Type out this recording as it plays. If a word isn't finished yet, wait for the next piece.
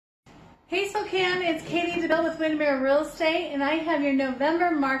Hey Spokane, it's Katie DeBill with Windermere Real Estate, and I have your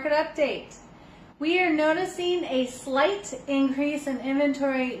November market update. We are noticing a slight increase in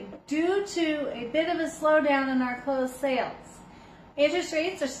inventory due to a bit of a slowdown in our closed sales. Interest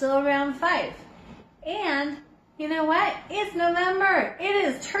rates are still around 5. And you know what? It's November. It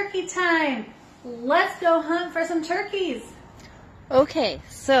is turkey time. Let's go hunt for some turkeys. Okay,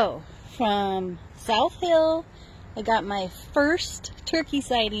 so from South Hill, I got my first turkey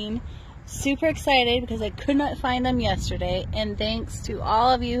sighting. Super excited because I could not find them yesterday, and thanks to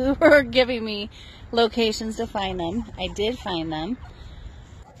all of you who are giving me locations to find them, I did find them.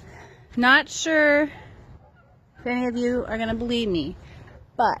 Not sure if any of you are going to believe me,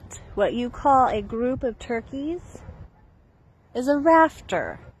 but what you call a group of turkeys is a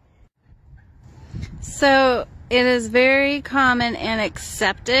rafter. So it is very common and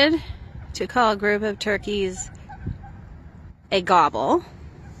accepted to call a group of turkeys a gobble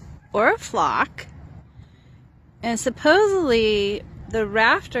or a flock, and supposedly the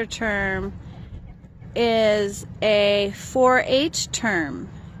rafter term is a 4-H term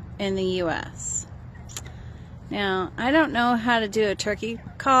in the U.S. Now, I don't know how to do a turkey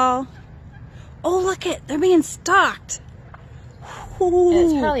call. Oh, look it, they're being stalked. And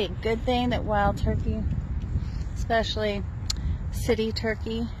it's probably a good thing that wild turkey, especially city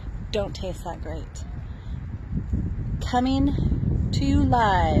turkey, don't taste that great. Coming to you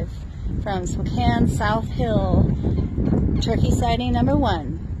live from Spokane, South Hill, turkey sighting number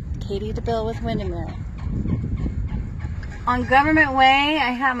 1, Katie DeBill with Windermere. On Government Way,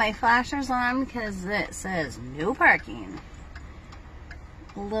 I have my flashers on because it says no parking.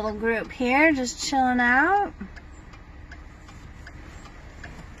 A little group here just chilling out.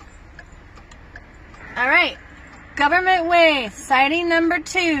 All right, Government Way, sighting number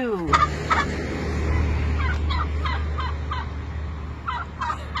 2.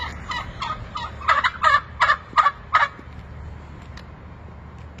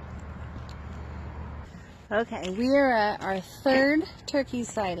 Okay, we are at our 3rd turkey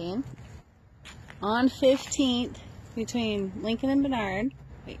sighting on 15th between Lincoln and Bernard.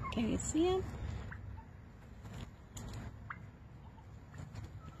 Wait, can you see him?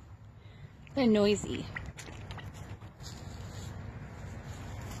 They're noisy.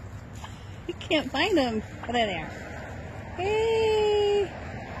 You can't find them. But they're there. Hey!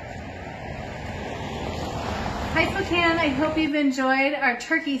 Hi Spokane, I hope you've enjoyed our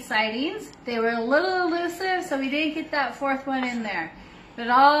turkey sightings. They were a little elusive, so we didn't get that 4th one in there. But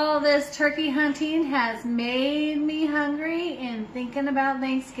all this turkey hunting has made me hungry and thinking about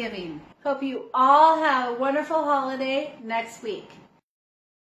Thanksgiving. Hope you all have a wonderful holiday next week.